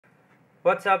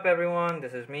What's up everyone,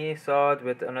 this is me Saad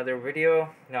with another video.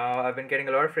 Now I've been getting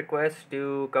a lot of requests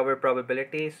to cover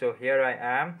probability, so here I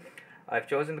am. I've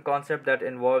chosen the concept that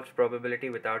involves probability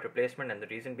without replacement, and the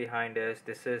reason behind is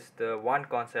this is the one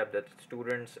concept that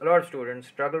a lot of students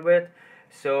struggle with.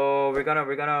 So we're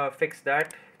gonna fix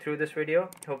that through this video,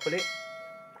 hopefully.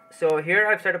 So here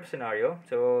I've set up a scenario.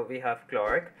 So we have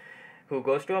Clark who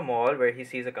goes to a mall where he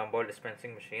sees a gumball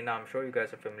dispensing machine. Now I'm sure you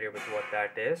guys are familiar with what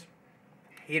that is.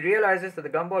 He realizes that the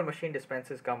gumball machine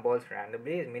dispenses gumballs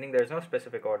randomly, meaning there is no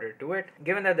specific order to it.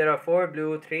 Given that there are 4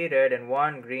 blue, 3 red, and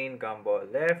 1 green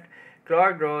gumball left,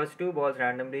 Clark draws 2 balls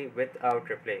randomly without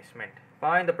replacement.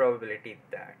 Find the probability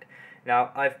that.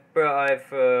 Now, I've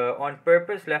on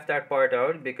purpose left that part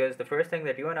out because the first thing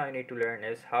that you and I need to learn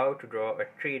is how to draw a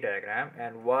tree diagram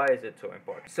and why is it so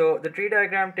important. So, the tree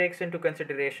diagram takes into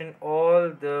consideration all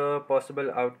the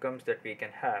possible outcomes that we can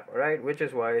have, alright, which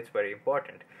is why it's very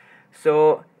important.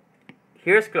 So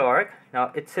here's Clark.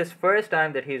 Now it's his first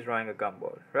time that he's drawing a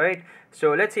gumball, right?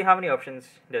 So let's see how many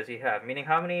options does he have, meaning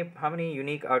how many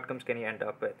unique outcomes can he end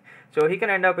up with. So he can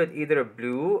end up with either a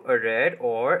blue, a red,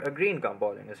 or a green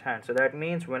gumball in his hand. So that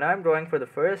means when I'm drawing for the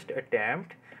first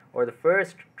attempt or the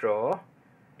first draw,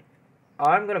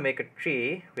 I'm gonna make a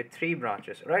tree with 3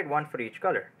 branches, right? One for each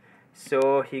color.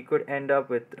 So he could end up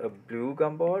with a blue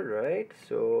gumball, right?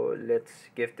 So let's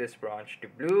give this branch to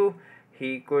blue.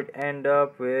 He could end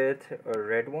up with a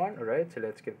red one, right? So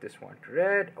let's give this one to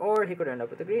red, or he could end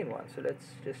up with a green one. So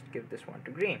let's just give this one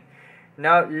to green.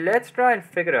 Now let's try and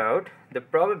figure out the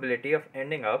probability of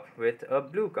ending up with a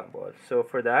blue gumball. So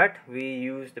for that we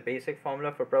use the basic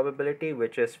formula for probability,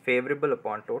 which is favorable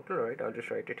upon total, right? I'll just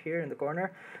write it here in the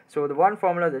corner. So the one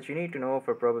formula that you need to know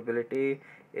for probability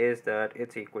is that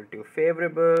it's equal to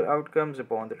favorable outcomes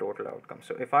upon the total outcomes.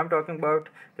 So if I'm talking about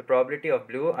the probability of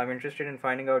blue, I'm interested in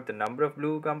finding out the number of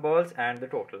blue gumballs and the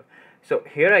total. So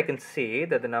here I can see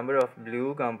that the number of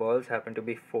blue gumballs happen to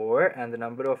be 4 and the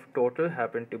number of total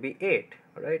happen to be 8.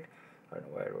 Alright, I don't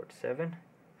know why I wrote 7,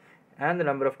 and the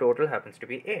number of total happens to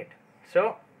be 8.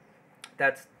 So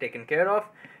that's taken care of.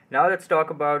 Now let's talk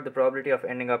about the probability of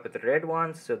ending up with the red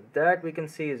ones. So that we can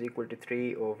see is equal to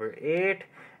 3 over 8.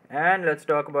 And let's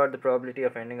talk about the probability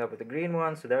of ending up with the green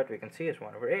one. So that we can see is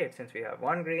 1 over 8, since we have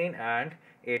 1 green and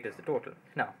 8 is the total.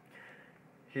 Now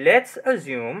let's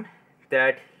assume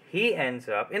that he ends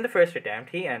up, in the first attempt,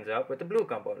 he ends up with a blue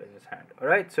gumball in his hand.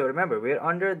 Alright, so remember, we're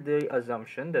under the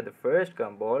assumption that the first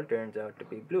gumball turns out to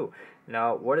be blue.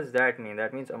 Now, what does that mean?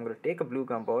 That means I'm going to take a blue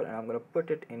gumball and I'm going to put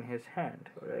it in his hand.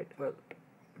 Alright, well,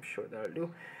 I'm sure that'll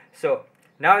do. So,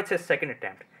 now it's his second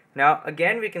attempt. Now,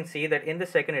 again, we can see that in the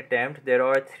second attempt, there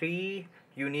are 3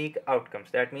 unique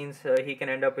outcomes. That means he can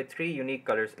end up with 3 unique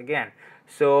colors again.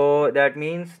 So, that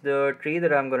means the tree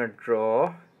that I'm going to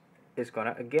draw is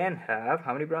gonna again have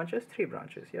how many branches? 3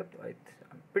 branches. Yep, I'm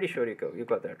pretty sure you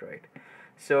got that right.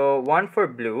 So 1 for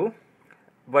blue,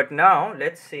 but now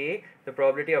let's see the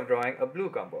probability of drawing a blue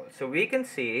gumball. So we can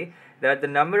see that the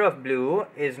number of blue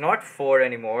is not 4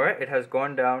 anymore, it has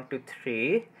gone down to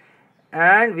 3,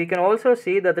 and we can also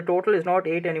see that the total is not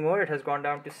 8 anymore, it has gone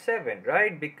down to 7,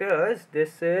 right? Because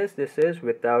this is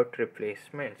without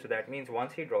replacement. So that means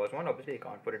once he draws one, obviously he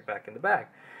can't put it back in the bag.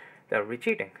 That would be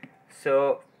cheating.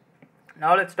 So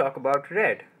now let's talk about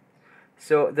red.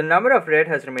 So the number of red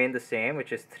has remained the same,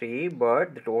 which is 3,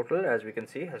 but the total, as we can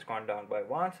see, has gone down by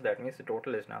 1, so that means the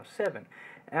total is now 7.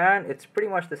 And it's pretty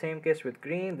much the same case with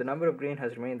green. The number of green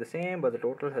has remained the same, but the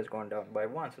total has gone down by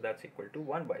 1, so that's equal to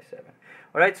 1 by 7.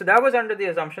 Alright, so that was under the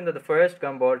assumption that the first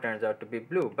gumball turns out to be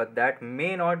blue, but that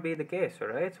may not be the case,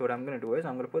 alright? So what I'm going to do is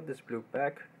I'm going to put this blue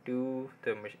back to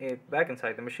the back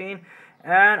inside the machine,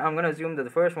 and I'm going to assume that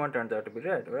the first one turns out to be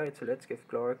red, alright? So let's give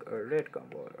Clark a red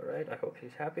gumball, alright? I hope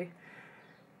he's happy.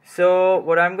 So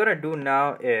what I'm going to do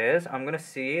now is I'm going to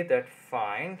see that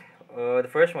fine, the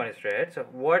first one is red. So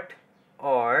what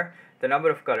are the number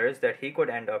of colors that he could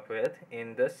end up with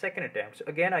in the second attempt? So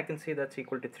again, I can see that's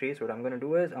equal to 3. So what I'm going to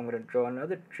do is I'm going to draw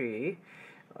another tree.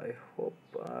 I hope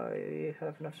I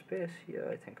have enough space. Yeah,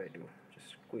 I think I do.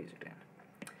 Just squeeze it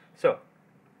in. So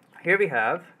here we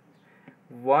have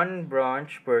 1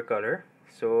 branch per color.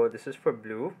 So this is for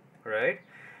blue, right?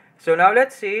 So now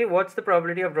let's see what's the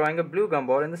probability of drawing a blue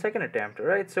gumball in the second attempt,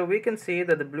 right? So we can see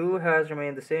that the blue has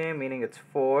remained the same, meaning it's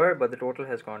 4, but the total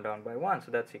has gone down by 1, so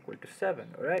that's equal to 7,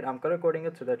 alright? I'm color coding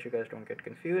it so that you guys don't get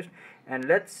confused. And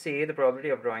let's see the probability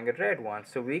of drawing a red one.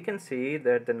 So we can see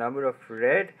that the number of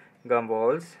red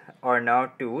gumballs are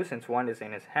now 2, since 1 is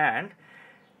in his hand,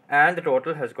 and the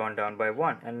total has gone down by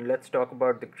 1. And let's talk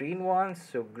about the green ones.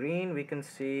 So green, we can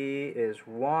see, is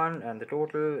 1, and the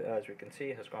total, as we can see,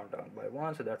 has gone down by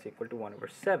 1, so that's equal to 1 over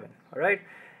 7. Alright,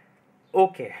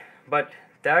 Okay, but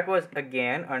that was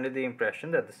again under the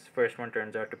impression that this first one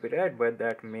turns out to be red, but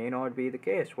that may not be the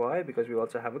case. Why? Because we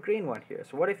also have a green one here.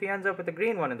 So what if he ends up with a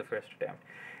green one in the first attempt?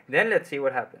 Then let's see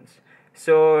what happens.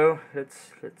 So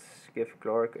let's give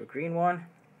Clark a green one.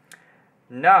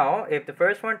 Now, if the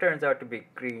first one turns out to be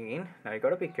green, now you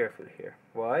gotta be careful here.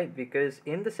 Why? Because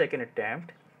in the second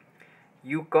attempt,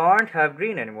 you can't have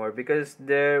green anymore because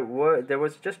there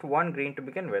was just one green to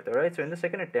begin with. All right, so in the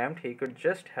second attempt he could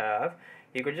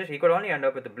only end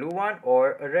up with a blue one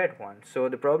or a red one. So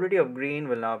the probability of green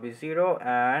will now be 0,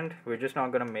 and we're just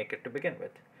not going to make it to begin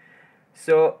with.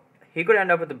 So he could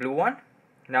end up with the blue one.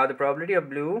 Now the probability of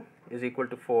blue is equal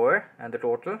to 4 and the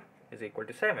total is equal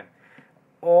to 7.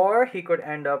 Or he could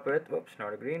end up with, oops,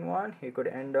 not a green one, he could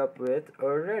end up with a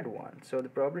red one. So the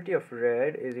probability of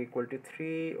red is equal to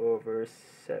 3 over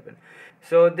 7.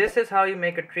 So this is how you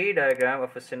make a tree diagram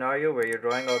of a scenario where you're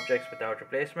drawing objects without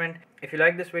replacement. If you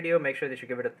like this video, make sure that you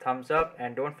give it a thumbs up,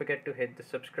 and don't forget to hit the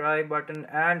subscribe button,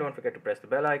 and don't forget to press the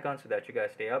bell icon so that you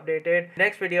guys stay updated.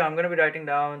 Next video, I'm going to be writing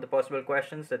down the possible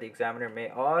questions that the examiner may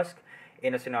ask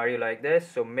in a scenario like this.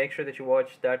 So make sure that you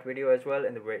watch that video as well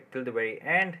till the very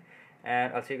end.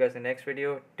 And I'll see you guys in the next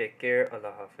video. Take care.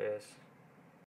 Allah Hafiz.